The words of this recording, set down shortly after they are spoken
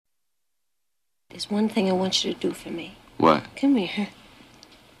There's one thing I want you to do for me. What? Come here.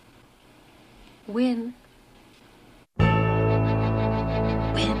 Win. Win.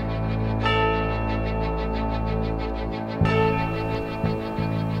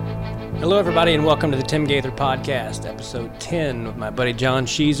 Hello, everybody, and welcome to the Tim Gaither Podcast, episode 10 with my buddy John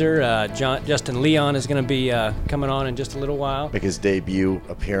Sheezer. Justin Leon is going to be coming on in just a little while. Make his debut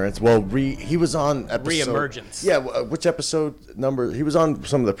appearance. Well, he was on episode... Reemergence. Yeah, which episode number? He was on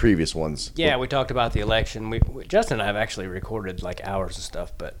some of the previous ones. Yeah, we talked about the election. Justin and I have actually recorded like hours of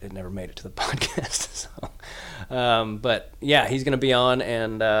stuff, but it never made it to the podcast. But yeah, he's going to be on,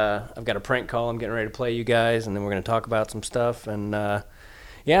 and I've got a prank call I'm getting ready to play you guys, and then we're going to talk about some stuff, and...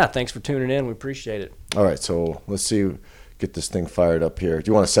 yeah, thanks for tuning in. We appreciate it. All right, so let's see, get this thing fired up here. Do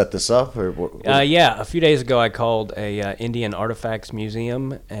you want to set this up? Or what? Yeah, a few days ago I called a Indian Artifacts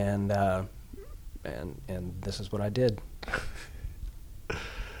Museum, and this is what I did.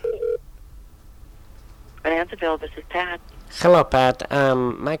 Bonanzaville, this is Pat. Hello, Pat.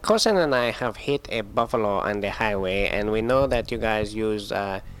 My cousin and I have hit a buffalo on the highway, and we know that you guys use...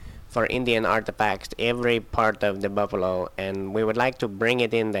 for Indian artifacts, every part of the buffalo, and we would like to bring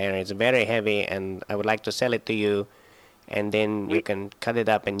it in there. It's very heavy, and I would like to sell it to you, and then you can cut it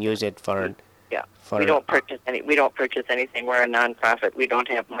up and use it for... Yeah, we don't purchase anything. We're a non-profit. We don't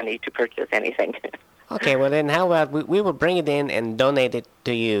have money to purchase anything. Okay, well then how about we will bring it in and donate it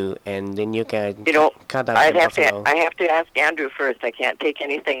to you, and then you can cut up the buffalo. I have to ask Andrew first. I can't take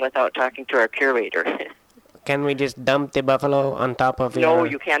anything without talking to our curator. Can we just dump the buffalo on top of it? No,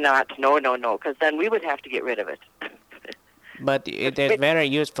 you cannot. No, because then we would have to get rid of it. But it is very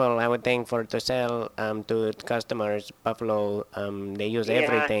useful, I would think, to sell to customers. Buffalo, they use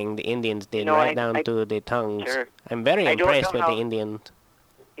everything. The Indians did, down to the tongues. Sure. I'm very impressed with the Indians.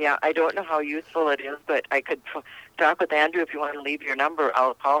 Yeah, I don't know how useful it is, but I could talk with Andrew. If you want to leave your number,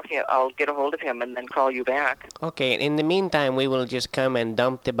 I'll call him. I'll get a hold of him and then call you back. Okay. In the meantime, we will just come and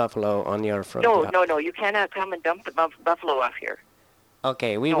dump the buffalo on your front. No. You cannot come and dump the buffalo off here.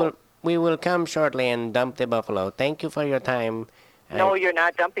 Okay. We will come shortly and dump the buffalo. Thank you for your time. No, you're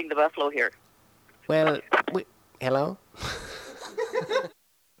not dumping the buffalo here. Well, hello.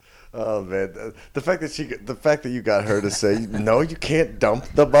 Oh man, the fact that you got her to say no, you can't dump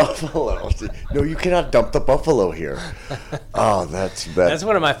the buffalo. No, you cannot dump the buffalo here. Oh, that's bad. That's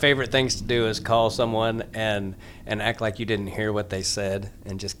one of my favorite things to do is call someone and act like you didn't hear what they said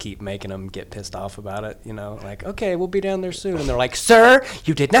and just keep making them get pissed off about it. You know, like, okay, we'll be down there soon, and they're like, sir,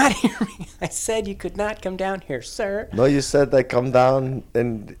 you did not hear me. I said you could not come down here, sir. No, you said they come down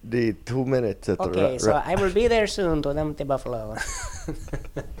in the 2 minutes. Okay, so I will be there soon to dump the buffalo.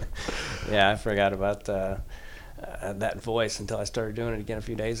 Yeah, I forgot about that voice until I started doing it again a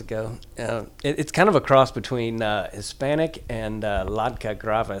few days ago. It's kind of a cross between Hispanic and Ladka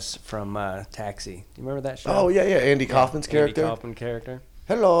Gravis from Taxi. Do you remember that show? Oh, yeah. Andy Kaufman's character. Andy Kaufman character.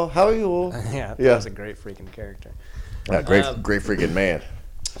 Hello, how are you? Yeah, that was a great freaking character. Yeah, great freaking man.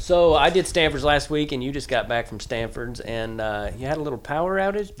 So I did Stanford's last week, and you just got back from Stanford's, and you had a little power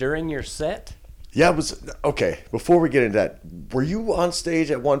outage during your set? Yeah, it was okay. Before we get into that, were you on stage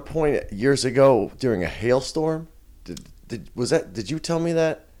at one point years ago during a hailstorm? Did you tell me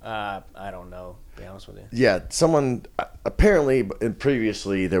that? I don't know, to be honest with you. Yeah, someone apparently, and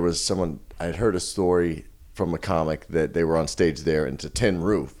previously there was someone. I'd heard a story from a comic that they were on stage there and it's a tin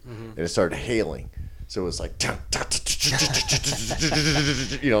roof, and it started hailing. So it was like,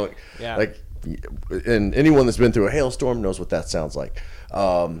 like, and anyone that's been through a hailstorm knows what that sounds like.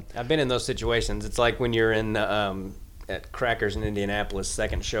 I've been in those situations. It's like when you're in at Crackers in Indianapolis,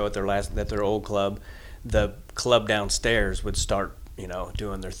 second show at their old club, the club downstairs would start,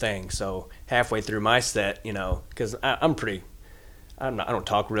 doing their thing. So halfway through my set, because I don't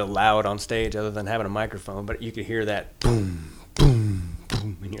talk real loud on stage other than having a microphone, but you could hear that boom, boom,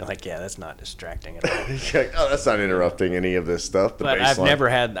 boom, and you're like, yeah, that's not distracting at all. Oh, that's not interrupting any of this stuff. But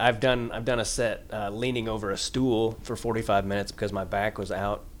I've done a set leaning over a stool for 45 minutes because my back was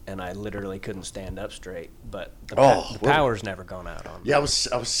out and I literally couldn't stand up straight. But the power's never gone out on me. Yeah, I was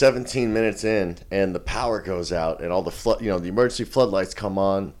 17 minutes in and the power goes out and all the the emergency floodlights come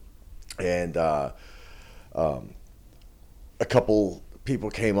on, and a couple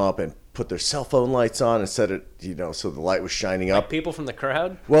people came up and put their cell phone lights on and set it, so the light was shining up. Like people from the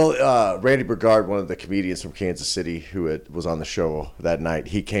crowd? Well, Randy Burgard, one of the comedians from Kansas City who was on the show that night,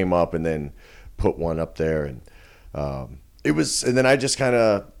 he came up and then put one up there, and it was, and then I just kind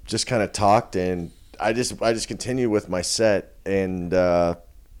of talked, and I just continued with my set, and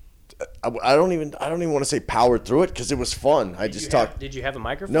I don't even want to say powered through it because it was fun. I just talked. Did you have a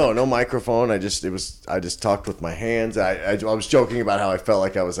microphone? No microphone. I just talked with my hands. I was joking about how I felt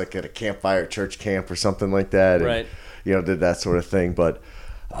like I was like at a campfire church camp or something like that. And, Right. Did that sort of thing. But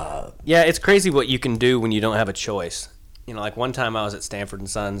Yeah, it's crazy what you can do when you don't have a choice. Like one time I was at Stanford and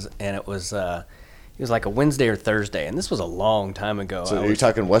Sons, and it was like a Wednesday or Thursday, and this was a long time ago. so are you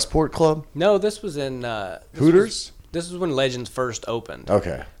talking Westport Club? No, this was in Hooters? This was when Legends first opened.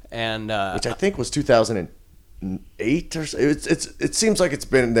 Okay. And Which I think was 2008 or so. It seems like it's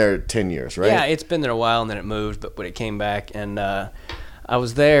been there 10 years, right? yeah, it's been there a while, and then it moved, but when it came back, and I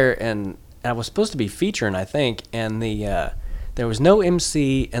was there, and I was supposed to be featuring, I think, and there was no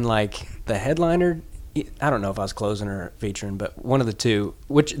MC, and like the headliner, I don't know if I was closing or featuring, but one of the two,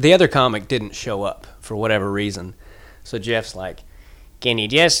 which the other comic didn't show up for whatever reason. So Jeff's like, can you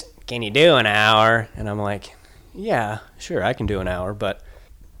do an hour? And I'm like, yeah, sure, I can do an hour, but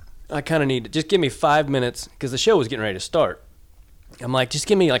I kind of need to just give me 5 minutes because the show was getting ready to start. I'm like, just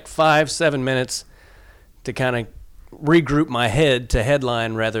give me like 5-7 minutes to kind of regroup my head to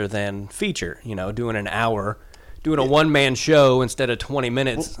headline rather than feature, doing an hour, doing a one-man show instead of 20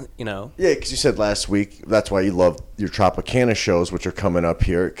 minutes, Yeah, because you said last week that's why you love your Tropicana shows, which are coming up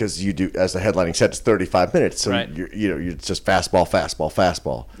here, because you do, as the headlining said, it's 35 minutes. So Right. you're just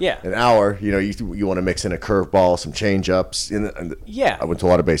fastball. Yeah. An hour, you want to mix in a curveball, some change ups. Yeah. I went to a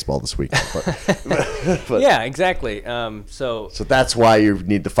lot of baseball this week. But Yeah, exactly. So that's why you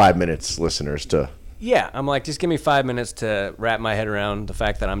need the 5 minutes, listeners, to. Yeah, I'm like, just give me 5 minutes to wrap my head around the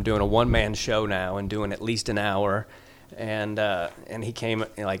fact that I'm doing a one-man show now and doing at least an hour, and he came,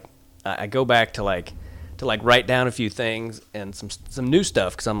 like, I go back to write down a few things and some new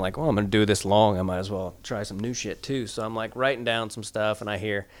stuff, because I'm like, well, I'm gonna do this long, I might as well try some new shit too. So I'm like writing down some stuff, and I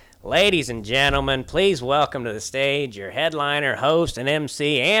hear, ladies and gentlemen, please welcome to the stage your headliner, host, and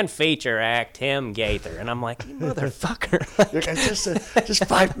MC and feature act, Tim Gaither. And I'm like, you motherfucker. Look, I just said, just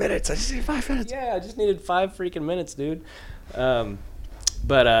 5 minutes. I just need 5 minutes. Yeah, I just needed 5 freaking minutes, dude. It's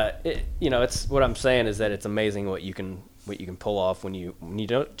what I'm saying is that it's amazing what you can pull off when you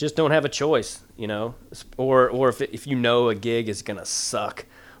don't have a choice, or if you know a gig is gonna suck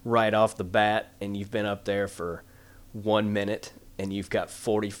right off the bat and you've been up there for 1 minute and you've got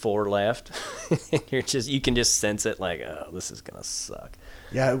 44 left, and you can just sense it, like, oh, this is gonna suck.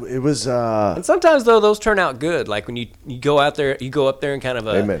 Yeah, it was. And sometimes though those turn out good. Like when you go up there in kind of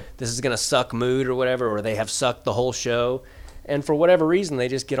a Amen. This is gonna suck mood or whatever, or they have sucked the whole show, and for whatever reason they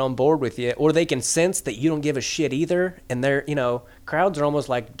just get on board with you, or they can sense that you don't give a shit either, and they're crowds are almost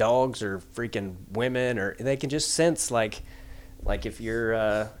like dogs or freaking women, or they can just sense like if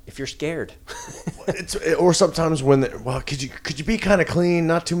you're scared. Or sometimes when could you be kind of clean,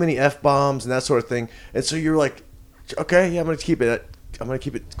 not too many F-bombs and that sort of thing, and so you're like, okay, yeah, I'm gonna keep it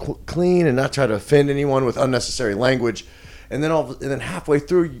clean and not try to offend anyone with unnecessary language, and then halfway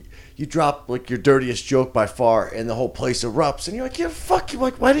through you drop like your dirtiest joke by far, and the whole place erupts, and you're like, yeah, fuck you,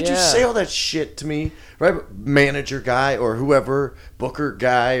 like, why did you say all that shit to me, right? Manager guy or whoever, booker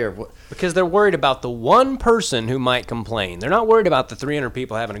guy or what? Because they're worried about the one person who might complain. They're not worried about the 300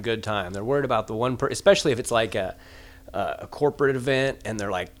 people having a good time. They're worried about the one person, especially if it's like a corporate event and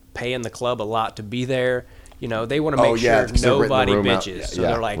they're like paying the club a lot to be there. They want to make sure nobody bitches. So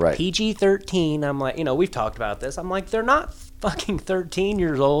they're like, right. PG-13. I'm like, we've talked about this. I'm like, they're not fucking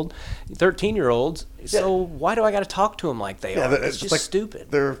 13-year-olds. So why do I got to talk to them like they are? It's just like, stupid.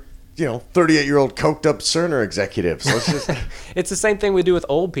 They're 38-year-old coked up Cerner executives. So it's just it's the same thing we do with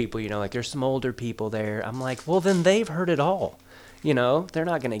old people. Like there's some older people there. I'm like, well, then they've heard it all. They're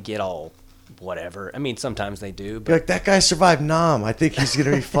not going to get all whatever. I mean, sometimes they do. But like, that guy survived Nam. I think he's going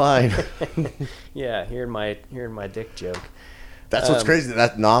to be fine. Yeah, hearing my dick joke. That's what's crazy.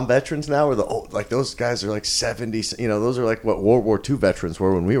 That non-veterans now are those guys are like 70. Those are like what World War II veterans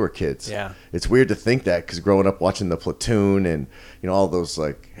were when we were kids. Yeah, it's weird to think that, because growing up watching the Platoon and all those,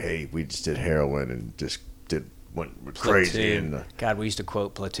 like, hey, we just did heroin and just went crazy. And God, we used to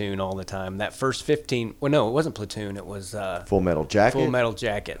quote Platoon all the time. That first 15. Well, no, it wasn't Platoon. It was Full Metal Jacket. Full Metal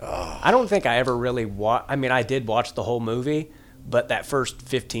Jacket. Oh. I don't think I ever really watched. I mean, I did watch the whole movie, but that first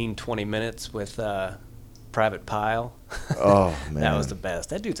 15-20 minutes with Private Pyle. Oh man, that was the best.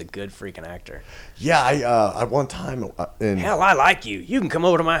 That dude's a good freaking actor. Yeah, I one time hell, I like you. You can come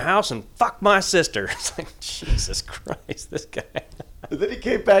over to my house and fuck my sister. It's like, Jesus Christ, this guy. And then he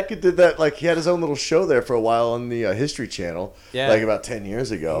came back and did that. Like, he had his own little show there for a while on the History Channel. Yeah, like about 10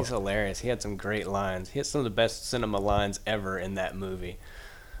 years ago. He's hilarious. He had some great lines. He had some of the best cinema lines ever in that movie.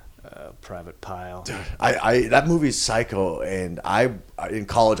 Private Pile. I that movie's psycho, and I in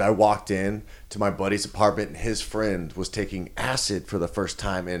college I walked in to my buddy's apartment, and his friend was taking acid for the first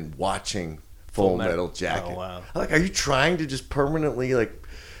time and watching Full Metal Jacket. Oh, wow. I'm like, are you trying to just permanently like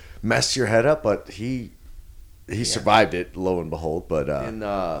mess your head up? But he survived it, lo and behold. But and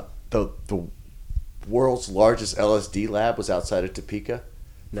the world's largest LSD lab was outside of Topeka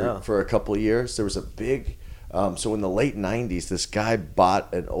for a couple of years. There was a big so in the late 90s, this guy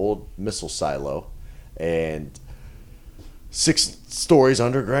bought an old missile silo, and 6 stories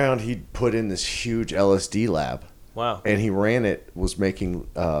underground, he'd put in this huge LSD lab. Wow. And he ran it, was making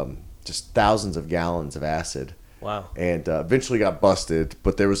just thousands of gallons of acid. Wow. And eventually got busted,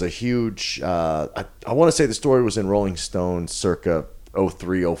 but there was a huge, I want to say the story was in Rolling Stone circa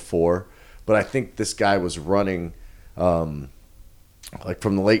 03, 04, but I think this guy was running like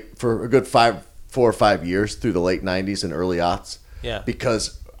from the late, for a good 4 or 5 years through the late 90s and early aughts. Yeah.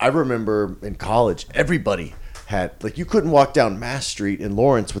 Because I remember in college, everybody had, like, you couldn't walk down Mass Street in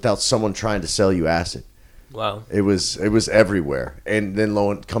Lawrence without someone trying to sell you acid. Wow. It was everywhere. And then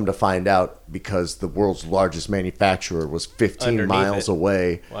come to find out, because the world's largest manufacturer was 15 Underneath miles it.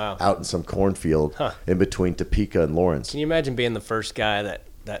 away, Wow. out in some cornfield in between Topeka and Lawrence. Can you imagine being the first guy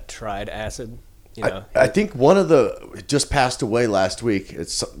that tried acid? You know, I think one of the just passed away last week.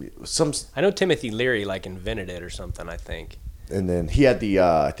 It's some I know Timothy Leary like invented it or something. I think. and then he had the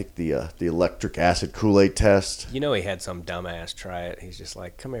I think the electric acid Kool-Aid test. You know, he had some dumbass try it. He's just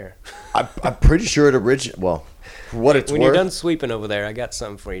like, "Come here." I'm pretty sure it originated. Well, for what it's When worth, you're done sweeping over there, I got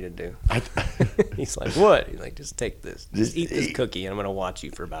something for you to do. He's like, "What?" He's like, "Just take this. Just eat this cookie, and I'm gonna watch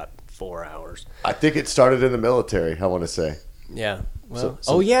you for about 4 hours." I think it started in the military. I want to say. Yeah. Well,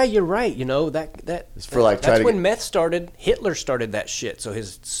 So- oh yeah, you're right. You know that It's for, like, that's trying to when get- meth started. Hitler started that shit, so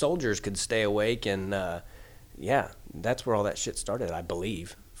his soldiers could stay awake, and yeah, that's where all that shit started. I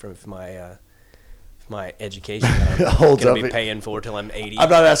believe from my education that I'm Holds gonna up. be paying for till I'm 80. I'm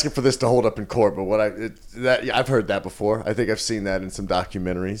not asking for this to hold up in court, but I've heard that before. I think I've seen that in some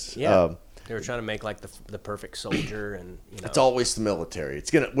documentaries. Yeah. They were trying to make like the perfect soldier, and you know, It's always the military.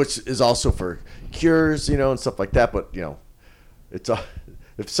 It's which is also for cures, and stuff like that. But it's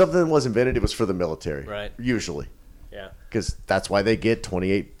if something was invented, it was for the military, Right. Usually, yeah. because that's why they get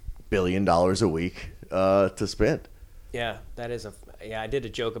 $28 billion a week to spend. Yeah, that is I did a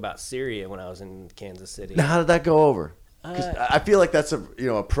joke about Syria when I was in Kansas City. Now, how did that go over? 'Cause I feel like that's a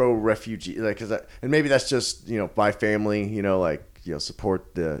pro refugee, like, and maybe that's just my family,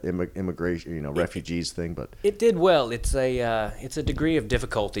 support the immigration, refugees thing, but It did well. It's a degree of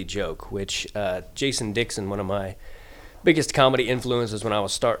difficulty joke, which Jason Dixon, one of my biggest comedy influences when I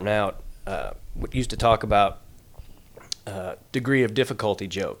was starting out, used to talk about degree of difficulty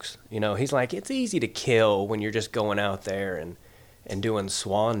jokes. He's like, it's easy to kill when you're just going out there and doing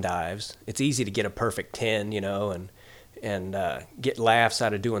swan dives. It's easy to get a perfect 10, and get laughs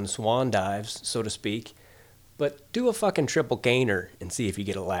out of doing swan dives, so to speak. But do a fucking triple gainer and see if you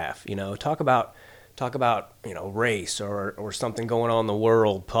get a laugh. Talk about race or something going on in the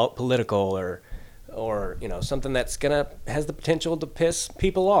world, political or something that's has the potential to piss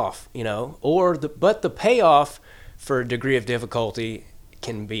people off. But the payoff for a degree of difficulty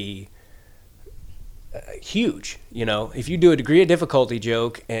can be huge. If you do a degree of difficulty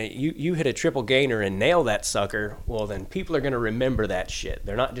joke and you hit a triple gainer and nail that sucker, well, then people are gonna remember that shit.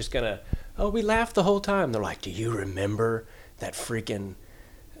 They're not just gonna, oh, we laughed the whole time. They're like, do you remember that freaking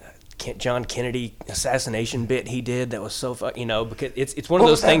John Kennedy assassination bit he did that was so because it's one of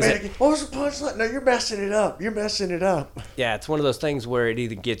those things that, what was the punchline? No, you're messing it up. yeah, it's one of those things where it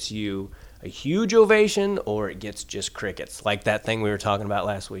either gets you a huge ovation or it gets just crickets, like that thing we were talking about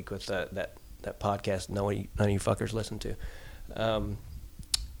last week with that podcast none of you fuckers listened to,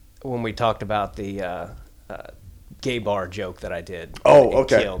 when we talked about the gay bar joke that I did. Oh, It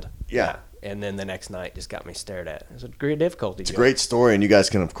okay. Killed. Yeah. And then the next night just got me stared at. It was a degree of difficulty. It's a great story, and you guys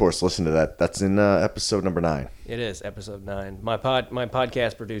can, of course, listen to that. That's in episode number 9. It is episode 9. My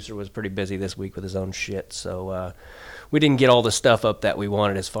podcast producer was pretty busy this week with his own shit, so we didn't get all the stuff up that we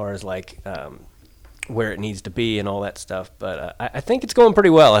wanted as far as like where it needs to be and all that stuff. But I think it's going pretty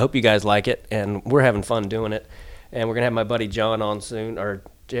well. I hope you guys like it, and we're having fun doing it. And we're gonna have my buddy John on soon, or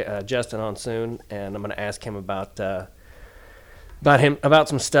Justin on soon, and I'm gonna ask him about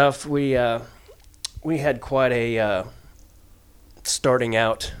some stuff. We had quite a starting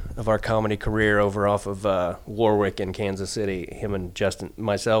out of our comedy career over off of Warwick in Kansas City. Him and Justin,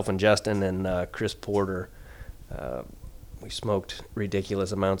 myself and Justin and Chris Porter, we smoked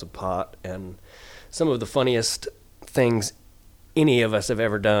ridiculous amounts of pot, and some of the funniest things any of us have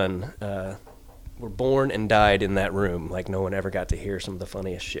ever done were born and died in that room. Like no one ever got to hear some of the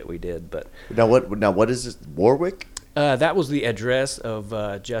funniest shit we did. But Now what is this? Warwick? that was the address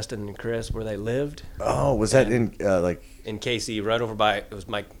of Justin and Chris where they lived Oh, was that in like? in KC, right over by. It was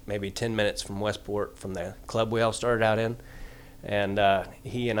maybe 10 minutes from Westport, from the club we all started out in. And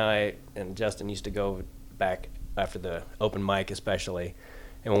he and I and Justin used to go back after the open mic, especially,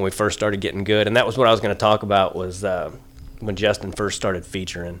 and when we first started getting good. And that was what I was going to talk about, was when Justin first started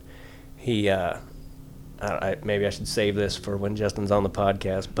featuring. He, maybe I should save this for when Justin's on the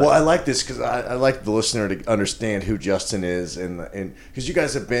podcast. But Well, I like this because I like the listener to understand who Justin is, and because you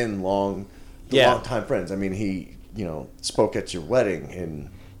guys have been long time friends. I mean, he spoke at your wedding,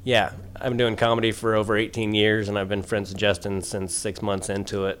 and yeah, I've been doing comedy for over 18 years, and I've been friends with Justin since 6 months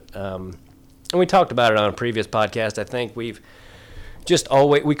into it. And we talked about it on a previous podcast. I think we've just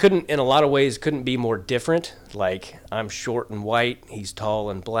always, we couldn't, in a lot of ways, couldn't be more different. Like, I'm short and white, he's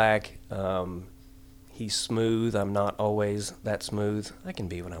tall and black. He's smooth, I'm not always that smooth. I can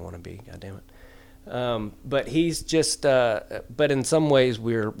be what I want to be, goddammit. But he's just, but in some ways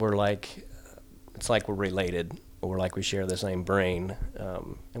we're like, it's like we're related, or like we share the same brain,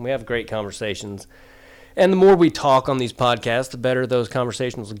 and we have great conversations. And the more we talk on these podcasts, the better those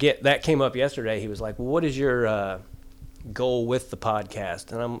conversations will get. That came up yesterday. He was like, well, what is your goal with the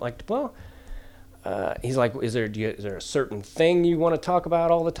podcast? And I'm like, well, he's like, is there a certain thing you want to talk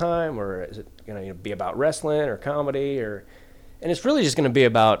about all the time, or is it going to be about wrestling or comedy, and it's really just going to be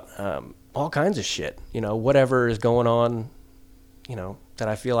about all kinds of shit, whatever is going on, that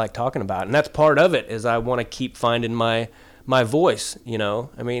I feel like talking about. And that's part of it, is I want to keep finding my voice.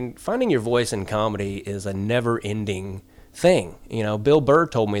 I mean, finding your voice in comedy is a never-ending thing. Bill Burr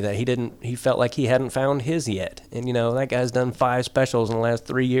told me that he felt like he hadn't found his yet, and that guy's done 5 specials in the last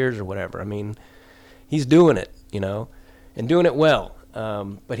 3 years or whatever. I mean, he's doing it, and doing it well,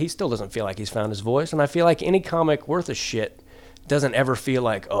 but he still doesn't feel like he's found his voice. And I feel like any comic worth a shit doesn't ever feel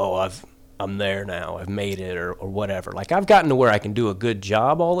like, oh, I'm there now, I've made it, or whatever. Like, I've gotten to where I can do a good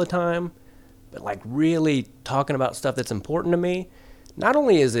job all the time, but like really talking about stuff that's important to me, not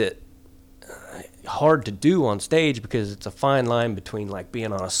only is it hard to do on stage, because it's a fine line between like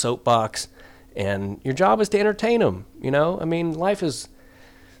being on a soapbox and your job is to entertain them. I mean, life is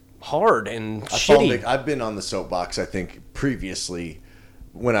hard and shitty. I've been on the soapbox, I think, previously,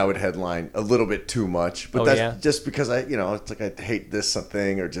 when I would headline a little bit too much, but that's just because it's like I hate this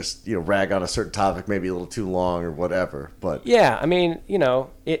something, or just rag on a certain topic maybe a little too long or whatever. But yeah, I mean,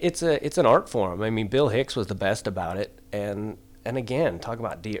 it's an art form. I mean, Bill Hicks was the best about it, and again, talk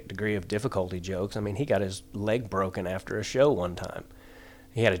about degree of difficulty jokes. I mean, he got his leg broken after a show one time.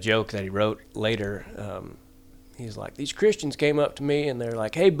 He had a joke that he wrote later. He's like, these Christians came up to me and they're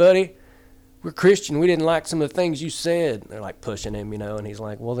like, hey buddy, we're Christian, we didn't like some of the things you said. And they're like pushing him, and he's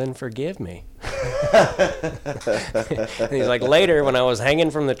like, well, then forgive me. And he's like, later when I was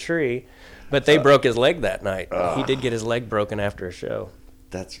hanging from the tree, but they broke his leg that night. He did get his leg broken after a show.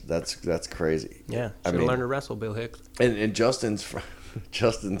 That's crazy. Yeah, should have learned to wrestle, Bill Hicks. And Justin's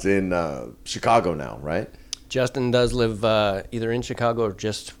in Chicago now, right? Justin does live either in Chicago or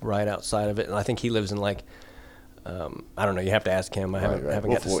just right outside of it, and I think he lives in like, I don't know, you have to ask him. I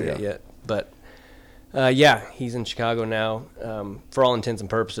haven't got to see it yet. But yeah, he's in Chicago now, for all intents and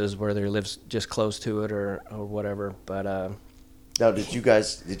purposes, whether he lives just close to it or whatever. But now, did you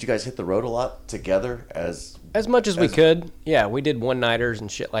guys hit the road a lot together as much as we could? Yeah, we did one-nighters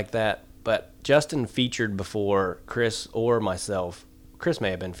and shit like that. But Justin featured before Chris or myself. Chris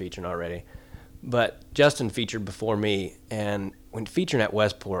may have been featuring already, but Justin featured before me. And when featuring at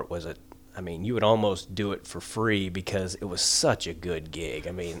Westport you would almost do it for free because it was such a good gig.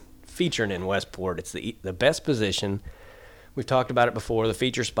 I mean, featuring in Westport, it's the best position. We've talked about it before. The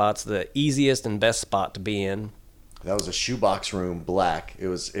feature spot's the easiest and best spot to be in. That was a shoebox room, black. When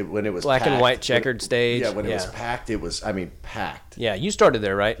it was black packed, and white checkered stage. Yeah, when it was packed, it was, packed. Yeah, you started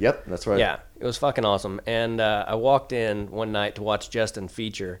there, right? Yep, that's right. Yeah, it was fucking awesome. And I walked in one night to watch Justin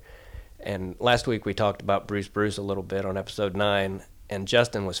feature. And last week we talked about Bruce Bruce a little bit on episode 9, and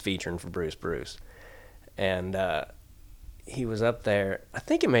Justin was featuring for Bruce Bruce. And he was up there. I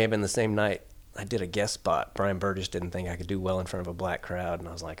think it may have been the same night I did a guest spot. Brian Burgess didn't think I could do well in front of a black crowd, and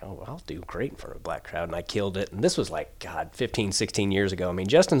I was like, oh, I'll do great in front of a black crowd, and I killed it. And this was like, God, 15, 16 years ago. I mean,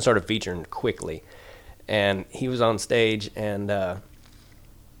 Justin started featuring quickly, and he was on stage, and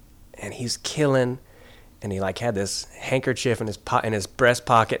he's killing, and he like had this handkerchief in his breast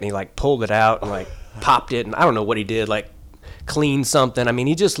pocket, and he like pulled it out and like popped it, and I don't know what he did, like clean something. I mean,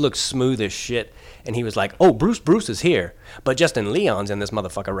 he just looked smooth as shit. And he was like, "Oh, Bruce is here, but Justin Leon's in this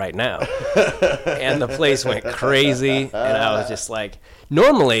motherfucker right now." And the place went crazy, and I was just like,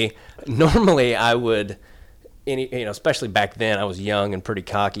 normally I would, especially back then, I was young and pretty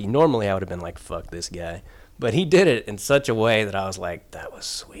cocky. Normally I would have been like, "Fuck this guy," but he did it in such a way that I was like, "That was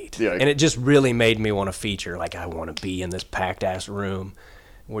sweet," and it just really made me want to feature. Like, I want to be in this packed ass room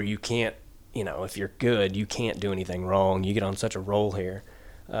where you can't, if you're good, you can't do anything wrong. You get on such a roll here.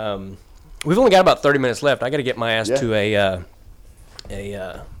 We've only got about 30 minutes left. I got to get my ass to a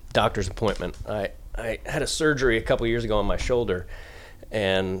doctor's appointment. I had a surgery a couple years ago on my shoulder,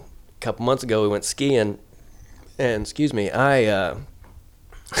 and a couple months ago we went skiing. And I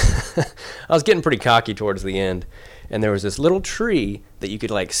was getting pretty cocky towards the end, and there was this little tree that you could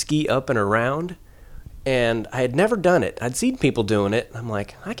like ski up and around. And I had never done it. I'd seen people doing it. And I'm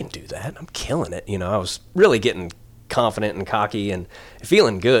like, I can do that. I'm killing it. I was really getting confident and cocky and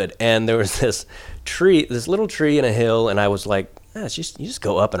feeling good. And there was this little tree in a hill, and I was like, you just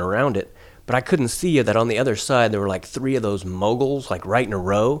go up and around it. But I couldn't see that on the other side there were like 3 of those moguls like right in a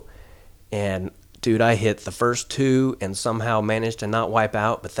row. And dude, I hit the first 2 and somehow managed to not wipe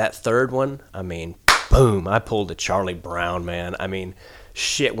out. But that third one, I mean, boom! I pulled a Charlie Brown, man. I mean,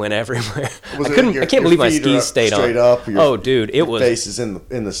 shit went everywhere. I can't believe my skis stayed on. Up, oh, dude, it was. Face is in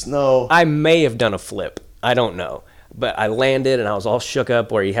the snow. I may have done a flip. I don't know. But I landed, and I was all shook up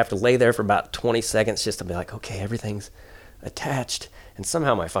where you have to lay there for about 20 seconds just to be like, okay, everything's attached. And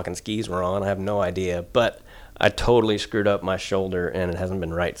somehow my fucking skis were on. I have no idea. But I totally screwed up my shoulder, and it hasn't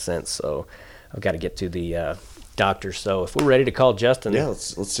been right since. So I've got to get to the doctor. So if we're ready to call Justin. Yeah,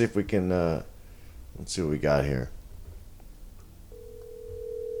 let's see if we can, let's see what we got here.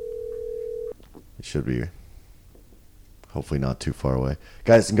 It should be hopefully not too far away.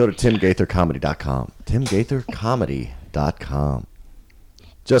 Guys, you can go to timgaithercomedy.com. timgaithercomedy.com.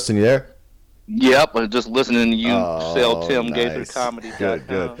 Justin, you there? Yep, I'm just listening to you sell nice. timgaithercomedy.com.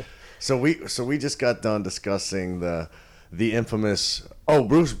 Good. So we just got done discussing the infamous,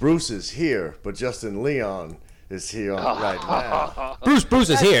 Bruce is here, but Justin Leon is here right now. Bruce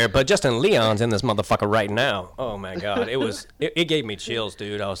is here, but Justin Leon's in this motherfucker right now. Oh my God, it gave me chills,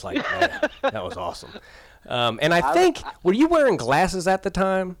 dude. I was like, man, that was awesome. And I think, were you wearing glasses at the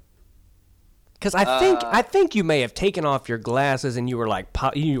time? Because I think you may have taken off your glasses and you were like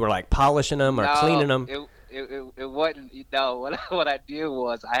polishing them or cleaning them. It wasn't. What I did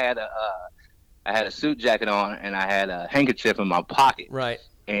was I had a suit jacket on and I had a handkerchief in my pocket. Right.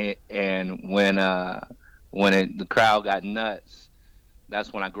 And when the crowd got nuts,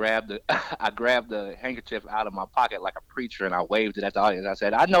 that's when I grabbed the handkerchief out of my pocket like a preacher, and I waved it at the audience. I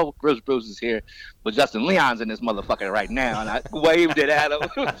said, "I know Bruce is here, but Justin Leon's in this motherfucker right now," and I waved it at him.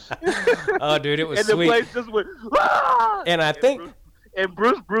 Oh, dude, it was and sweet. And the place just went, "Ah!" And I think...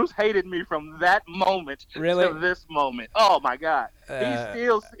 Bruce hated me from that moment to this moment. Oh my God, he's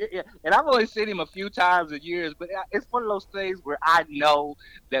still. And I've only seen him a few times in years, but it's one of those things where I know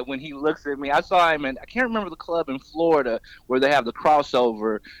that when he looks at me, I saw him, and I can't remember the club in Florida where they have the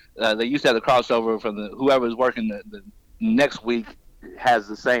crossover. They used to have the crossover from whoever's working the next week has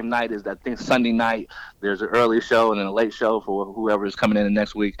the same night as that. I think Sunday night there's an early show and then a late show for whoever is coming in the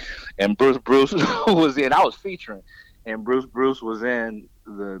next week. And Bruce was in. I was featuring. And Bruce was in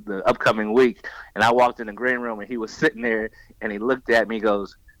the upcoming week, and I walked in the green room, and he was sitting there, and he looked at me,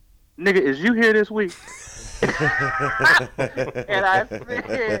 goes, "Nigga, is you here this week?" And I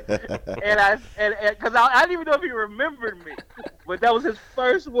said, because I didn't even know if he remembered me, but that was his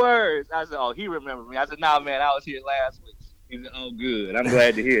first words. I said, "Oh, he remembered me." I said, "Nah, man, I was here last week." He said, "Oh, good. I'm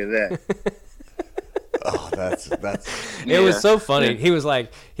glad to hear that." Oh, that's. It was so funny. He was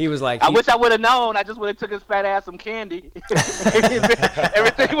like. I wish I would have known. I just would have took his fat ass some candy.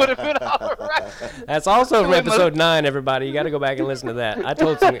 Everything would have been all right. That's also from episode 9. Everybody, you got to go back and listen to that. I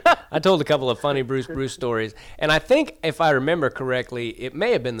told a couple of funny Bruce stories, and I think if I remember correctly, it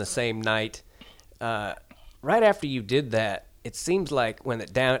may have been the same night. Right after you did that, it seems like when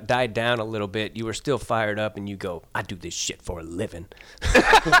it died down a little bit, you were still fired up, and you go, "I do this shit for a living."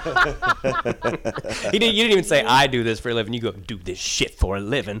 You didn't even say, "I do this for a living." You go, "Do this shit for a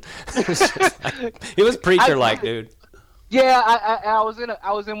living." It was preacher-like, dude. Yeah, I was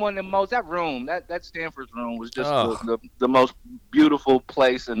in one of the most, that room, that Stanford's room was just the most beautiful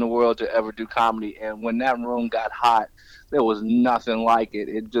place in the world to ever do comedy. And when that room got hot, there was nothing like it.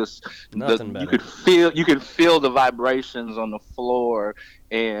 It just you could feel the vibrations on the floor,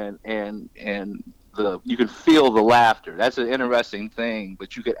 and you could feel the laughter. That's an interesting thing,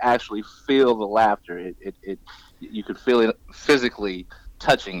 but you could actually feel the laughter. You could feel it physically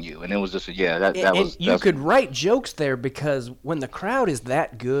touching you, and it was just you could write jokes there because when the crowd is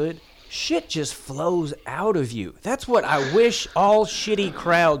that good, shit just flows out of you. That's what I wish all shitty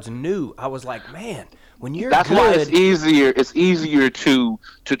crowds knew. I was like, man, when you're That's good, why it's easier. It's easier to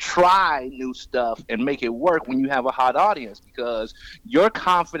try new stuff and make it work when you have a hot audience, because your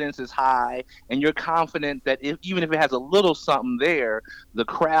confidence is high and you're confident that even if it has a little something there, the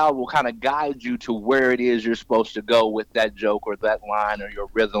crowd will kind of guide you to where it is you're supposed to go with that joke or that line or your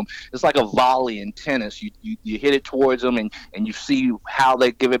rhythm. It's like a volley in tennis. You hit it towards them and you see how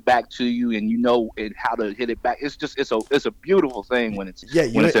they give it back to you, and you know how to hit it back. It's a beautiful thing when it's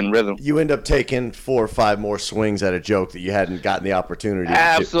in rhythm. You end up taking 4 or 5 more swings at a joke that you hadn't gotten the opportunity to.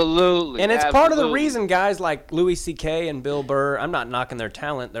 Absolutely. And it's part of the reason guys like Louis C.K. and Bill Burr, I'm not knocking their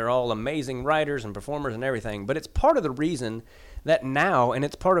talent. They're all amazing writers and performers and everything. But it's part of the reason that now, and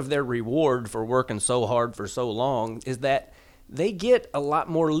it's part of their reward for working so hard for so long, is that they get a lot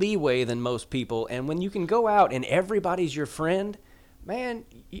more leeway than most people. And when you can go out and everybody's your friend, man,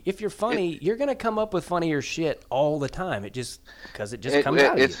 if you're funny, you're going to come up with funnier shit all the time. Because it just comes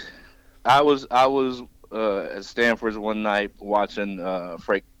out of you. I was at Stanford's one night watching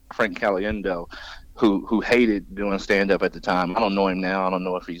Frank Caliendo, who hated doing stand-up at the time. I don't know him now. I don't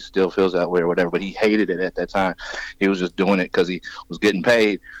know if he still feels that way or whatever, but he hated it at that time. He was just doing it because he was getting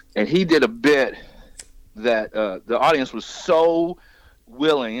paid. And he did a bit that the audience was so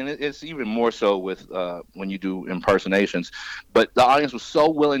willing, and it's even more so with when you do impersonations, but the audience was so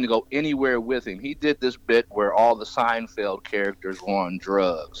willing to go anywhere with him. He did this bit where all the Seinfeld characters were on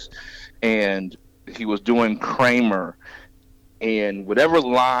drugs, and he was doing Kramer, and whatever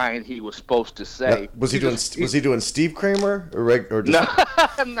line he was supposed to say. Was he doing Steve Kramer or just...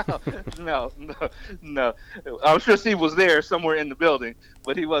 No. I'm sure Steve was there somewhere in the building,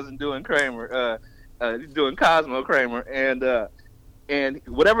 but he wasn't doing Kramer. He's doing Cosmo Kramer, and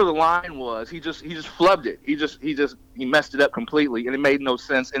whatever the line was, he just flubbed it. He messed it up completely, and it made no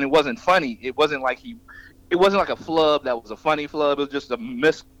sense, and it wasn't funny. It wasn't like a flub that was a funny flub. It was just a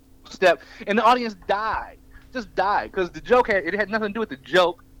misstep, and the audience died because the joke had nothing to do with the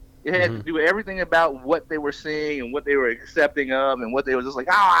joke. It had to do with everything about what they were seeing and what they were accepting of, and what they were just like,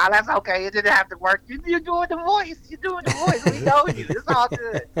 oh, that's okay. It didn't have to work. You're doing the voice. We know you. It's all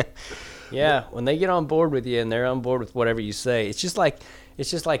good. Yeah, when they get on board with you and they're on board with whatever you say, it's just like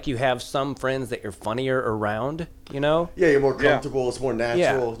you have some friends that you're funnier around, you know? Yeah, you're more comfortable. Yeah. It's more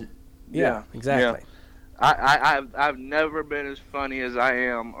natural. Yeah, exactly. Yeah. I've never been as funny as I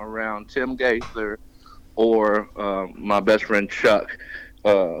am around Tim Gaither or my best friend Chuck,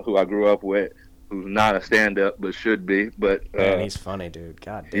 who I grew up with, who's not a stand-up but should be. But man, he's funny, dude.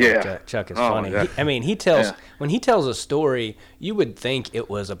 God damn, Chuck is funny. When he tells a story, you would think it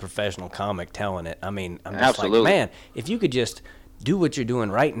was a professional comic telling it. I mean, I'm just like, man, if you could just do what you're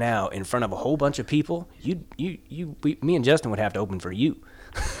doing right now in front of a whole bunch of people, me and Justin would have to open for you.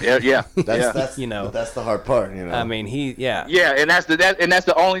 Yeah. That's you know, that's the hard part, you know. I mean, Yeah, and that's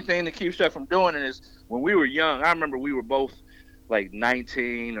the only thing that keeps Chuck from doing it is when we were young. I remember we were both like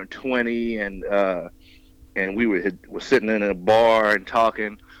 19 or 20, and we were sitting in a bar and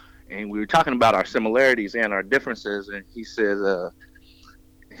talking, and we were talking about our similarities and our differences. And he said,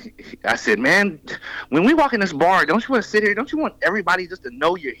 I said, man, when we walk in this bar, don't you want to sit here? Don't you want everybody just to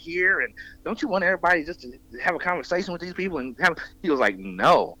know you're here? And don't you want everybody just to have a conversation with these people? He was like,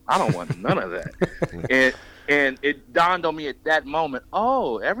 no, I don't want none of that. And it dawned on me at that moment,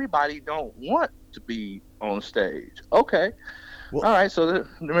 oh, everybody don't want to be on stage. Okay. Well, all right, so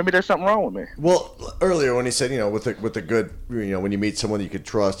maybe there's something wrong with me. Well, earlier when he said, you know, with the good, you know, when you meet someone you could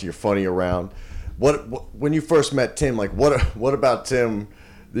trust, you're funny around. When you first met Tim, like what about Tim,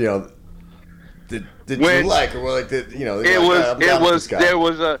 you know, did you like, or like, you know,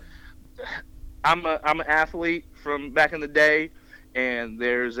 I'm an athlete from back in the day, and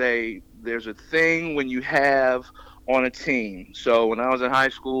there's a thing when you have on a team. So when I was in high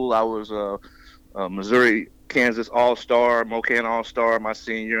school, I was a Missouri Kansas All-Star, MoKan All-Star my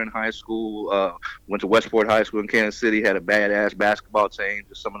senior year in high school. Went to Westport High School in Kansas City, had a badass basketball team,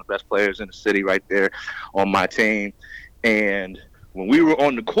 just some of the best players in the city right there on my team. And when we were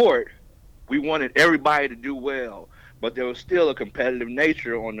on the court, we wanted everybody to do well, but there was still a competitive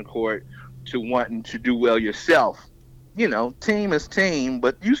nature on the court to wanting to do well yourself. You know, team is team,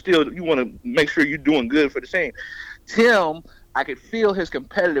 but you want to make sure you're doing good for the team. Tim, I could feel his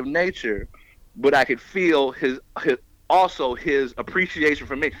competitive nature, but I could feel his appreciation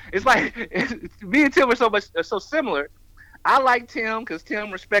for me. It's like me and Tim are so similar. I like Tim because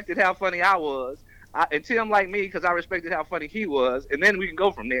Tim respected how funny I was, and Tim liked me because I respected how funny he was, and then we can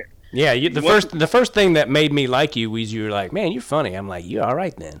go from there. Yeah, the first thing that made me like you was you were like, man, you're funny. I'm like, you all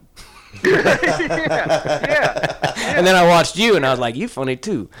right then. yeah. And then I watched you, and I was like, you funny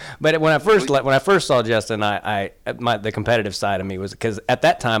too. But when I first saw Justin, the competitive side of me was because at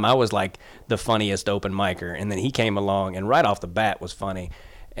that time I was like the funniest open micer, and then he came along and right off the bat was funny,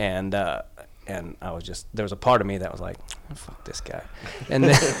 and I was just, there was a part of me that was like, oh, fuck this guy. And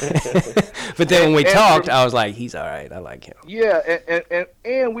then, but then when we talked, I was like, he's all right. I like him. Yeah,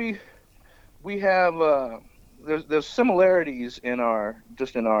 and we have there's similarities in our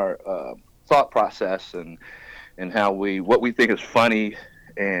thought process and how what we think is funny,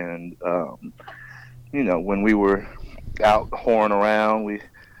 and when we were out whoring around,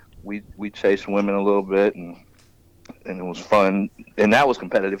 we chased women a little bit, and it was fun, and that was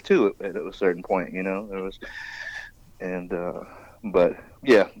competitive too at a certain point, it was, but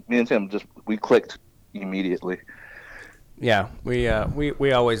yeah, me and Tim we clicked immediately. Yeah, we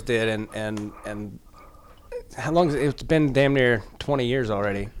always did, and how long it's been? Damn near 20 years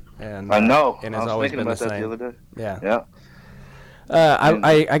already. And I know. And it's always always been about the that same. the other day. Yeah. Yeah.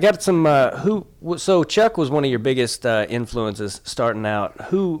 I got some. So Chuck was one of your biggest influences starting out.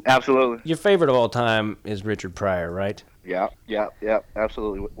 Who? Absolutely. Your favorite of all time is Richard Pryor, right? Yeah.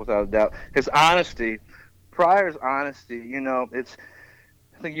 Absolutely, without a doubt. His honesty, Pryor's honesty. It's.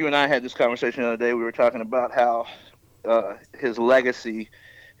 I think you and I had this conversation the other day. We were talking about how his legacy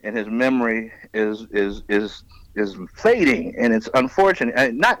and his memory is fading, and it's unfortunate,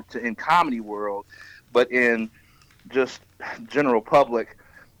 and not in comedy world, but in just general public.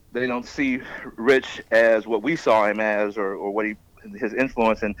 They don't see Rich as what we saw him as, or what his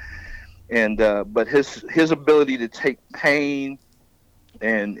influence, and but his ability to take pain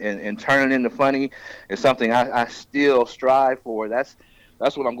and turn it into funny is something I still strive for. That's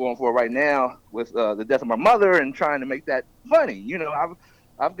what I'm going for right now with the death of my mother and trying to make that funny.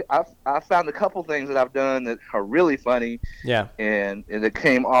 I've found a couple things that I've done that are really funny. Yeah. And that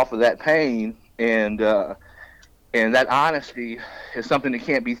came off of that pain, and that honesty is something that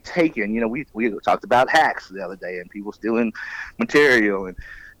can't be taken. We talked about hacks the other day and people stealing material, and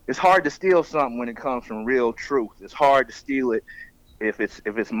it's hard to steal something when it comes from real truth. It's hard to steal it if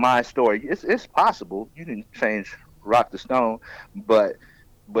it's my story. It's possible. You can change rock to stone, but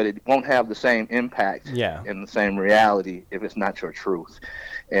it won't have the same impact and the same reality if it's not your truth.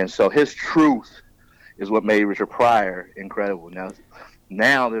 And so his truth is what made Richard Pryor incredible.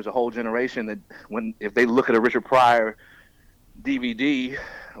 Now there's a whole generation that if they look at a Richard Pryor DVD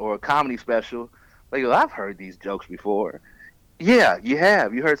or a comedy special, they go, I've heard these jokes before. Yeah, you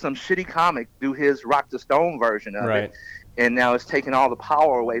have. You heard some shitty comic do his Rock the Stone version of it. And now it's taking all the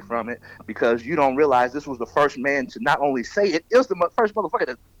power away from it because you don't realize this was the first man to not only say it, it was the first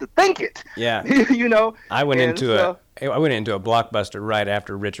motherfucker to think it. Yeah. I went into a Blockbuster right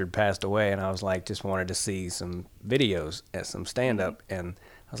after Richard passed away, and I was like, just wanted to see some videos at some stand-up, and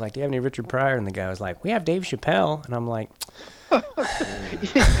I was like, do you have any Richard Pryor? And the guy was like, we have Dave Chappelle. And I'm like,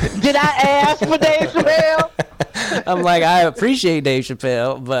 did I ask for Dave Chappelle? I'm like, I appreciate Dave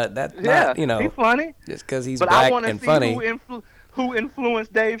Chappelle, but that's not, he's funny. Just because he's black and funny. Who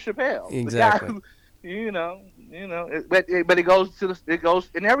influenced Dave Chappelle? Exactly. The guy who, but it goes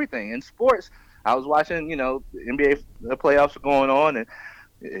in everything. In sports, I was watching, the NBA playoffs are going on, and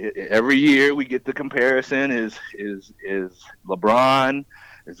every year we get the comparison: is LeBron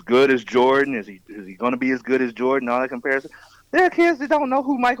as good as Jordan? Is he going to be as good as Jordan? All that comparison. There are kids that don't know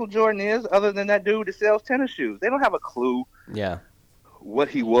who Michael Jordan is other than that dude that sells tennis shoes. They don't have a clue what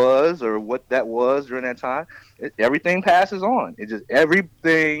he was or what that was during that time. Everything passes on.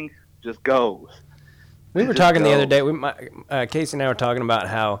 Everything just goes. We were talking the other day. Casey and I were talking about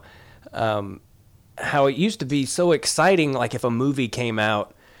how it used to be so exciting, like if a movie came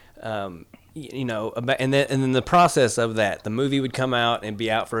out, and then the process of that, the movie would come out and be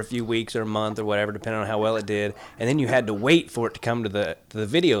out for a few weeks or a month or whatever, depending on how well it did, and then you had to wait for it to come to the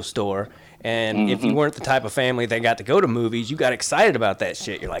video store. And if you weren't the type of family that got to go to movies, you got excited about that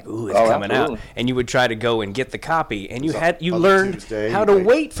shit. You're like, ooh, it's coming out, and you would try to go and get the copy, and you learned how to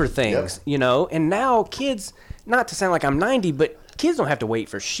wait for things, And now kids, not to sound like I'm 90, but kids don't have to wait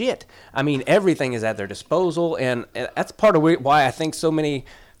for shit. I mean, everything is at their disposal, and that's part of why I think so many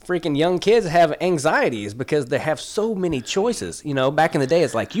freaking young kids have anxieties, because they have so many choices. Back in the day,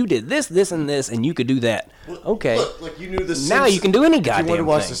 it's like you did this, this, and this, and you could do that. Okay. Look, like you knew the Simpsons. Now you can do any goddamn thing. If you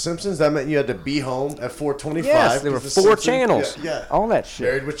wanted to watch The Simpsons, that meant you had to be home at 4:25. Yes, there were 4 channels. Yeah. All that shit.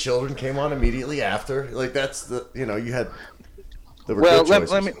 Married with Children came on immediately after. Like that's you had. Well,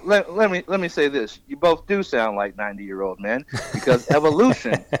 let me say this. You both do sound like 90-year-old men because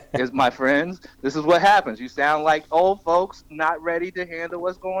evolution is, my friends. This is what happens. You sound like old folks not ready to handle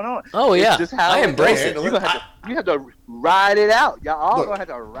what's going on. Oh yeah, it's just how I embrace it. You have to ride it out. Y'all all gonna have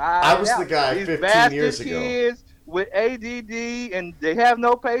to ride it out. I was the guy These 15 years ago. Kids with ADD and they have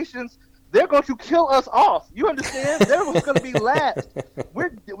no patience. They're going to kill us off. You understand? They're going to be last.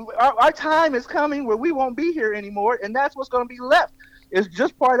 Our time is coming where we won't be here anymore, and that's what's going to be left. It's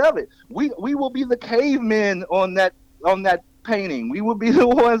just part of it. We will be the cavemen on that painting. We will be the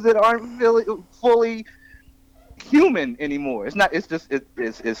ones that aren't fully human anymore. It's not. It's just.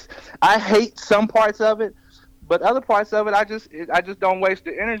 It's. I hate some parts of it, but other parts of it, I just don't waste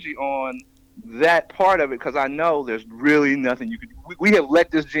the energy on that part of it because I know there's really nothing you could. We have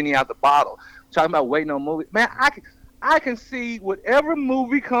let this genie out the bottle. Talking about waiting on movies, man. I can see whatever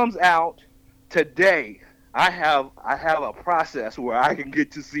movie comes out today. I have a process where I can get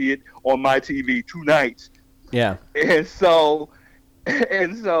to see it on my TV tonight. Yeah. And so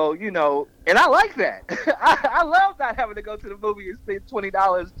you know, and I like that. I love not having to go to the movie and spend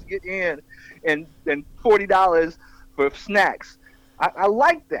 $20 to get in, and $40 for snacks. I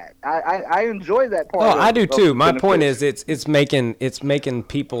like that. I enjoy that part. Oh, I do too. My point is, it's making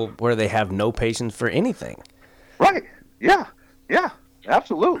people where they have no patience for anything. Right. Yeah.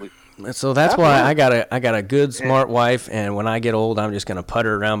 Absolutely. So that's why I got a good smart wife, and when I get old, I'm just gonna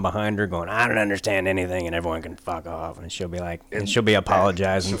putter around behind her, going, I don't understand anything, and everyone can fuck off, and she'll be like, and she'll be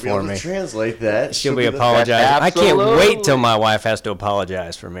apologizing for me. Translate that. She'll be apologizing. I can't wait till my wife has to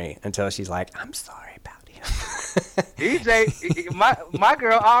apologize for me until she's like, I'm sorry about him. EJ, my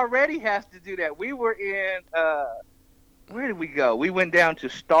girl already has to do that. We were in where did we go? We went down to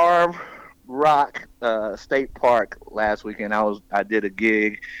Starve Rock State Park last weekend. I did a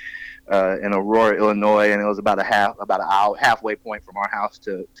gig in Aurora, Illinois, and it was about an hour halfway point from our house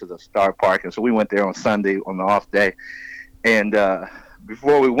to the Star Park. And so we went there on Sunday on the off day. And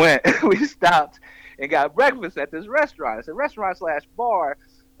before we went, we stopped and got breakfast at this restaurant. It's a restaurant/bar,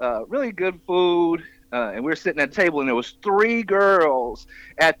 really good food. And we were sitting at a table, and there was 3 girls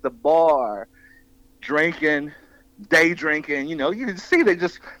at the bar drinking, day drinking. You know, you could see they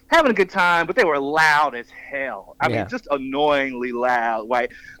just having a good time, but they were loud as hell. I mean, just annoyingly loud. Right?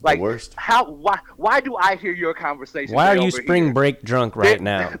 Like, the worst. Why do I hear your conversation? Why are you spring break drunk right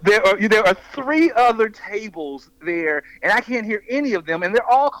now? There are 3 other tables there, and I can't hear any of them, and they're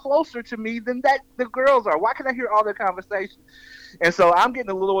all closer to me than the girls are. Why can I hear all their conversation? And so I'm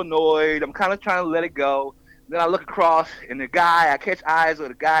getting a little annoyed. I'm kind of trying to let it go. Then I look across, and I catch eyes with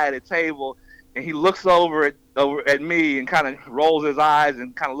the guy at the table, and he looks over at me and kind of rolls his eyes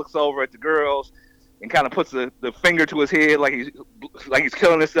and kind of looks over at the girls and kind of puts the finger to his head like he's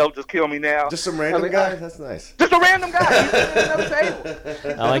killing himself. Just kill me now. Just some random guy? That's nice. Just a random guy. He's at another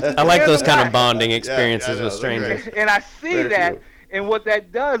table. I like those kind of bonding experiences with strangers. And I see that. And what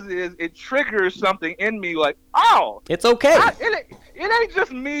that does is it triggers something in me like, oh. It's okay. It ain't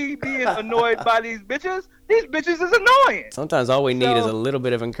just me being annoyed by these bitches. These bitches is annoying. Sometimes all we need is a little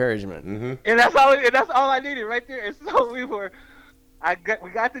bit of encouragement. Mm-hmm. And that's all I needed right there. And so we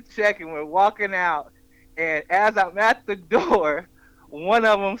got the check and we're walking out. And as I'm at the door, one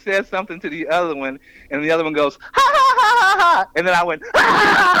of them says something to the other one, and the other one goes, ha, ha, ha, ha, ha. And then I went, ha,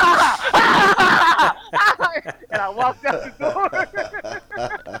 ha, ha, ha, ha, ha, and I walked out the door.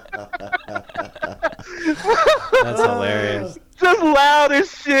 That's hilarious. Just loud as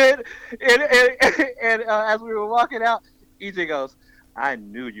shit. And as we were walking out, EJ goes, I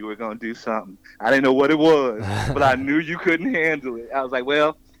knew you were going to do something. I didn't know what it was, but I knew you couldn't handle it. I was like,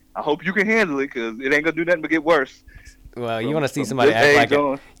 well, I hope you can handle it because it ain't going to do nothing but get worse. Well, you want to see somebody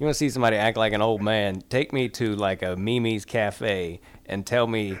act like an old man? Take me to like a Mimi's Cafe and tell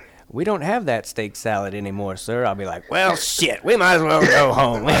me we don't have that steak salad anymore, sir. I'll be like, well, shit, we might as well go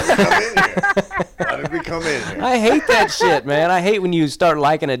home. Why did we come in here? I hate that shit, man. I hate when you start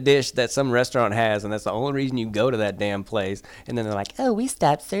liking a dish that some restaurant has, and that's the only reason you go to that damn place. And then they're like, oh, we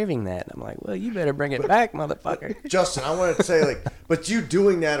stopped serving that. And I'm like, well, you better bring it back, motherfucker. Justin, I wanted to say, like, but you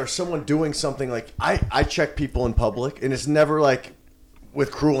doing that or someone doing something, like, I check people in public, and it's never, like,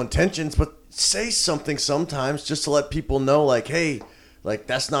 with cruel intentions, but say something sometimes just to let people know, like, hey, like,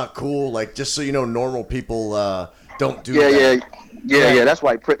 that's not cool. Like, just so you know, normal people don't do that. Yeah. That's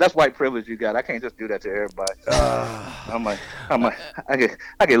white privilege you got. I can't just do that to everybody.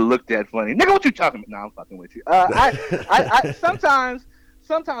 I get looked at funny. Nigga, what you talking about? No, I'm fucking with you. I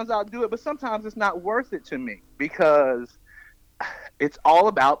sometimes I'll do it, but sometimes it's not worth it to me because it's all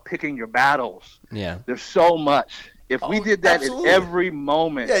about picking your battles. Yeah. There's so much. If we did that at every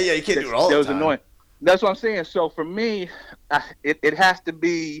moment, you can't do it all the time. Annoying. That's what I'm saying. So for me, it has to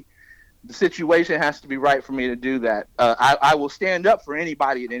be, the situation has to be right for me to do that. I will stand up for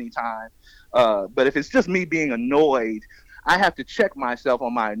anybody at any time. But if it's just me being annoyed, I have to check myself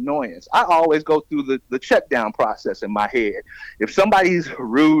on my annoyance. I always go through the check down process in my head. If somebody's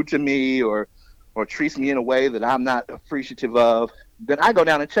rude to me or treats me in a way that I'm not appreciative of, then I go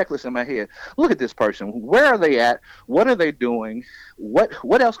down a checklist in my head. Look at this person. Where are they at? What are they doing?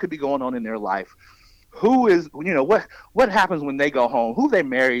 What else could be going on in their life? Who is, what happens when they go home? Who they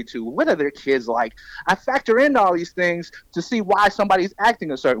married to? What are their kids like? I factor in all these things to see why somebody's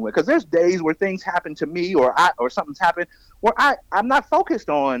acting a certain way. Because there's days where things happen to me or something's happened where I'm not focused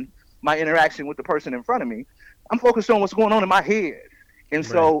on my interaction with the person in front of me. I'm focused on what's going on in my head. And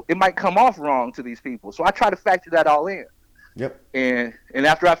so it might come off wrong to these people. So I try to factor that all in. Yep. And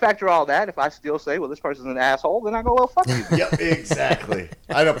after I factor all that, if I still say, well, this person's an asshole, then I go, well, fuck you. Yep, exactly.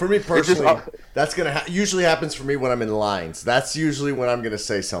 I know. For me personally, that's gonna usually happens for me when I'm in lines. That's usually when I'm gonna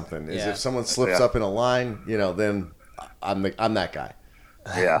say something. Is if someone slips up in a line, then I'm that guy.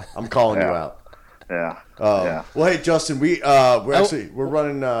 Yeah. I'm calling you out. Yeah. Well, hey, Justin, we're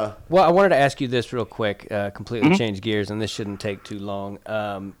running. Well, I wanted to ask you this real quick. Completely change gears, and this shouldn't take too long.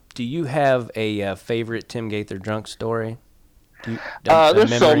 Do you have a favorite Tim Gaither drunk story?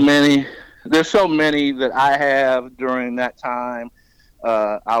 There's so many. There's so many that I have during that time.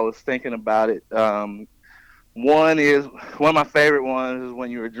 I was thinking about it. One of my favorite ones is when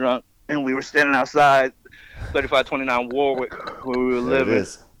you were drunk and we were standing outside 3529 Warwick where we were living.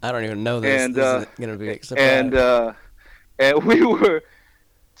 I don't even know this. And, this is gonna be a surprise. And we were.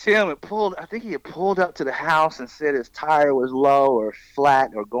 Tim had pulled. I think he had pulled up to the house and said his tire was low or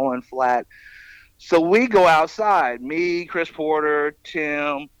flat or going flat. So we go outside, me, Chris Porter,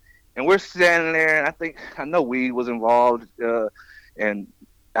 Tim, and we're standing there, and I know weed was involved and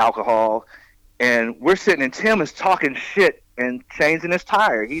alcohol, and we're sitting, and Tim is talking shit and changing his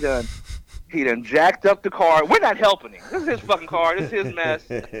tire. He done jacked up the car. We're not helping him. This is his fucking car. This is his mess.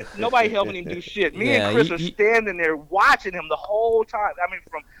 Nobody helping him do shit. Me and Chris are standing there watching him the whole time. I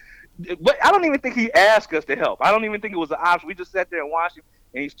mean, but I don't even think he asked us to help. I don't even think it was an option. We just sat there and watched him.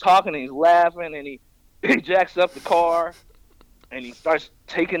 And he's talking and he's laughing and he jacks up the car and he starts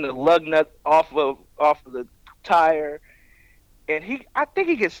taking the lug nut off of the tire. And I think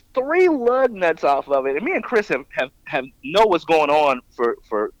he gets 3 lug nuts off of it. And me and Chris have know what's going on for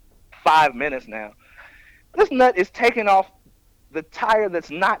 5 minutes now. This nut is taking off the tire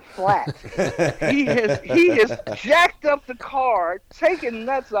that's not flat. He has jacked up the car, taking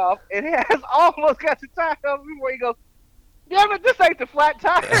nuts off, and he has almost got the tire off before he goes, damn it, this ain't the flat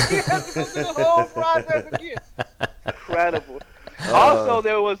tire. He has to go through the whole process again. Incredible.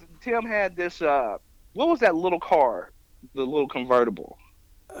 Also, Tim had this, what was that little car? The little convertible.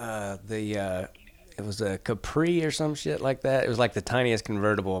 It was a Capri or some shit like that. It was like the tiniest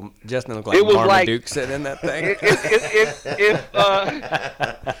convertible. Justin looked like Marmaduke sitting in that thing.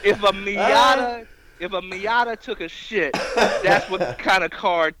 If a Miata took a shit, that's what kind of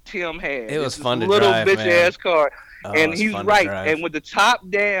car Tim had. It was fun to drive, man. Little bitch ass car. Oh, and he's right. And with the top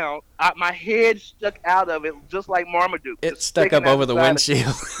down, my head stuck out of it just like Marmaduke. It stuck up over the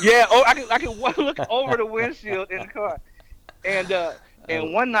windshield. Yeah, I could look over the windshield in the car.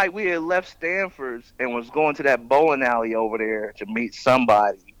 And one night we had left Stanford's and was going to that bowling alley over there to meet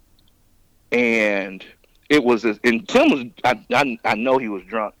somebody. And Tim was, I know he was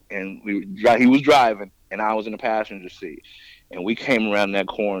drunk, and he was driving, and I was in the passenger seat. And we came around that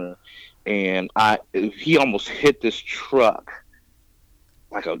corner, and he almost hit this truck,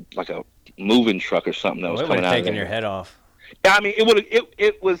 like a moving truck or something that was coming out. Taking your head off. I mean,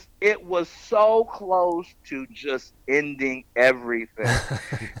 it was so close to just ending everything,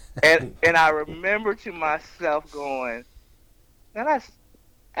 and I remember to myself going,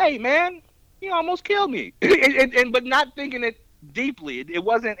 hey man, you almost killed me, but not thinking it deeply. It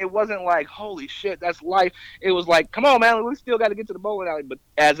wasn't like, holy shit, that's life. It was like, come on man, we still got to get to the bowling alley. But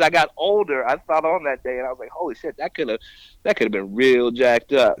as I got older, I thought on that day, and I was like, holy shit, that could have been real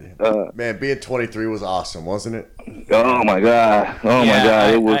jacked up. Man, being 23 was awesome, wasn't it? Oh my god,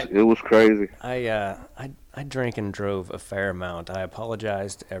 it was crazy. I drank and drove a fair amount. I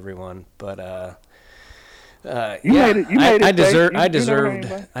apologize to everyone, but I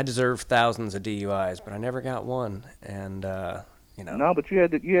deserved thousands of DUIs, but I never got one, and No, but you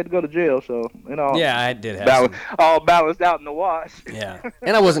had to go to jail, so Yeah, I did have all balanced out in the wash. Yeah,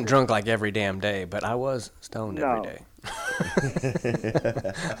 and I wasn't drunk like every damn day, but I was stoned every day.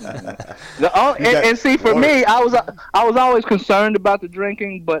 And see, for me, I was always concerned about the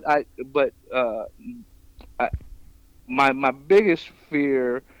drinking, but my biggest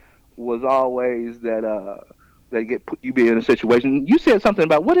fear was always that you be in a situation. You said something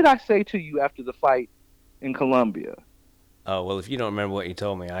about, what did I say to you after the fight in Colombia? Oh, well, if you don't remember what you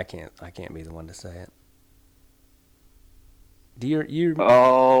told me, I can't be the one to say it. Do you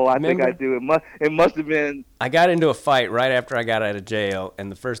Oh, I remember? think I do. It must have been. I got into a fight right after I got out of jail,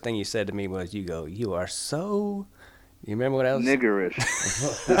 and the first thing you said to me was, "You are so." You remember what I was? Niggerish.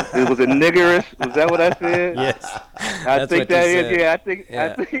 Was it niggerish? Was that what I said? Yes. I think that is. Yeah, I think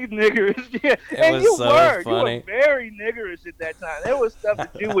niggerish. Yeah, and you were very niggerish at that time. There was stuff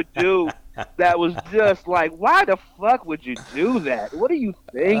that you would do that was just like, why the fuck would you do that? What are you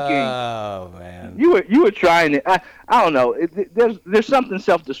thinking? Oh man. You were trying to. I don't know. There's something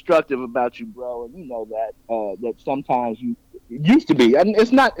self-destructive about you, bro, and you know that that sometimes it used to be, and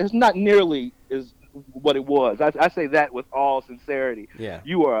it's not nearly as what it was. I say that with all sincerity. Yeah.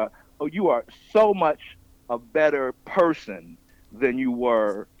 You are so much a better person than you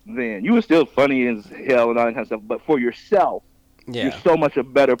were then. You were still funny as hell and all that kind of stuff, but for yourself, you're so much a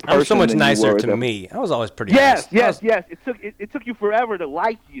better person. I was so much than nicer you were to me. I was always pretty nice. Yes. It took you forever to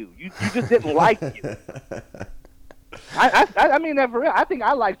like you. You just didn't like you. I mean that for real. I think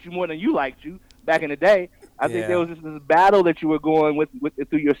I liked you more than you liked you back in the day. I think there was just this battle that you were going with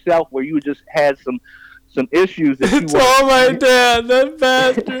through yourself, where you just had some issues that it's all my dad, that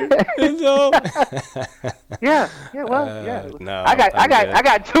bastard. It's all. Yeah. No, I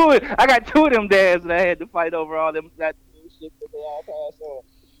got two of them dads that I had to fight over all them that shit that they all passed on.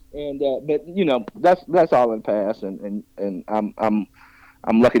 And but you know, that's all in the past, and I'm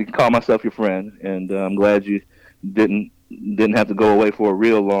lucky to call myself your friend, and I'm glad you didn't have to go away for a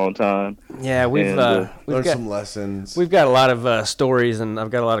real long time. Yeah, we've learned some lessons. We've got a lot of stories, and I've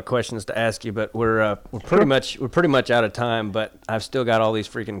got a lot of questions to ask you, but we're pretty much out of time. But I've still got all these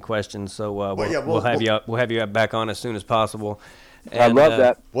freaking questions, so we'll have you back on as soon as possible. And, I love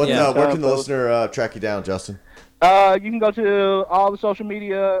that. Where can the listener track you down, Justin? You can go to all the social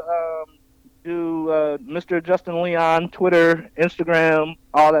media. Do Mr. Justin Leon, Twitter, Instagram,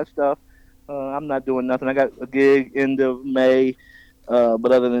 all that stuff. I'm not doing nothing. I got a gig end of May,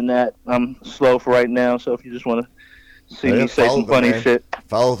 but other than that, I'm slow for right now. So if you just want to see me say some funny shit,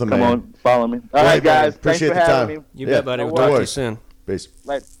 follow the man. Come on, follow me. All right, guys. Appreciate thanks for the having time. me. You bet, buddy. We'll talk to you soon. Peace.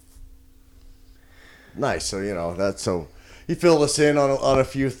 Later. Nice. So that's so. He filled us in on a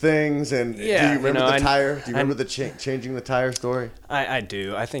few things, and do you remember the tire? Do you remember the changing the tire story? I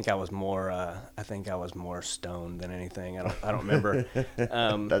do. I think I was more stoned than anything. I don't remember.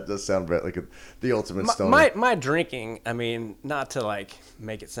 That does sound like the ultimate stone. My drinking. I mean, not to like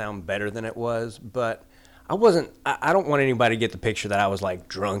make it sound better than it was, but I wasn't. I don't want anybody to get the picture that I was like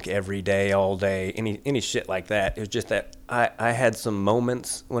drunk every day, all day, any shit like that. It was just that I had some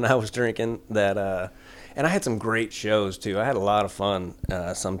moments when I was drinking that. And I had some great shows too. I had a lot of fun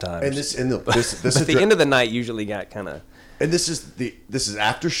sometimes. And this at the end of the night usually got kind of. And this is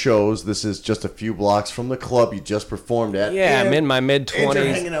after shows. This is just a few blocks from the club you just performed at. Yeah, I'm in my mid-20s. And you're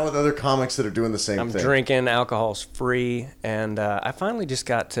hanging out with other comics that are doing the same thing. I'm drinking. Alcohol's free, and I finally just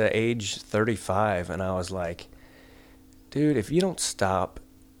got to age 35, and I was like, dude, if you don't stop,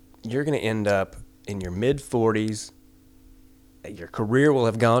 you're gonna end up in your mid-40s. Your career will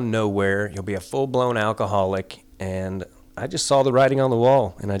have gone nowhere. You'll be a full-blown alcoholic. And I just saw the writing on the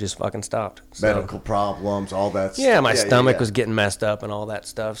wall, and I just fucking stopped. Medical problems, all that stuff. Yeah, my stomach was getting messed up and all that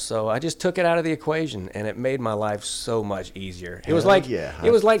stuff. So I just took it out of the equation, and it made my life so much easier. It was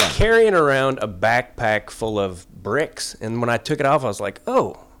like carrying around a backpack full of bricks. And when I took it off, I was like,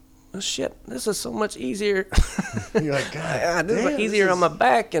 oh shit, this is so much easier. You're like, God, this is easier on my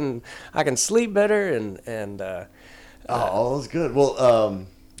back, and I can sleep better, and that's good. Well,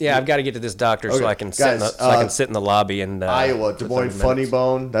 I've got to get to this doctor so I can sit in the lobby and Iowa, Des Moines Funny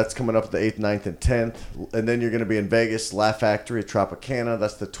Bone. That's coming up the 8th, 9th, and 10th, and then you're going to be in Vegas, Laugh Factory at Tropicana.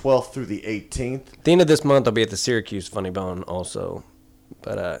 That's the 12th through the 18th. At the end of this month, I'll be at the Syracuse Funny Bone also.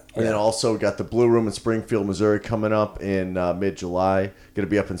 But and then also got the Blue Room in Springfield, Missouri coming up in mid-July. Going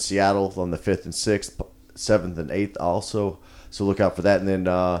to be up in Seattle on the 5th and 6th, 7th and 8th also. So look out for that, and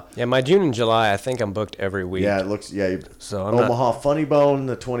then my June and July, I think I'm booked every week. Yeah, it looks So Omaha Funny Bone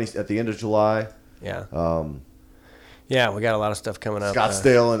at the end of July. Yeah. We got a lot of stuff coming up.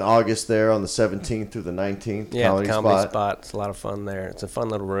 Scottsdale in August there on the 17th through the 19th. Yeah, the comedy spot. It's a lot of fun there. It's a fun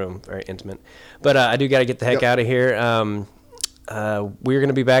little room, very intimate. But I do got to get the heck out of here. We're going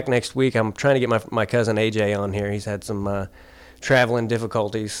to be back next week. I'm trying to get my cousin AJ on here. He's had some traveling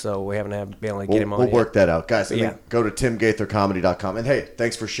difficulties, so we haven't been able to get him on. We'll work that out, guys. Go to timgaithercomedy.com, and hey,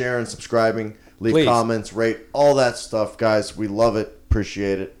 thanks for sharing, subscribing, leave comments, rate, all that stuff, guys. We love it,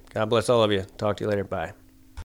 appreciate it. God bless all of you. Talk to you later. Bye.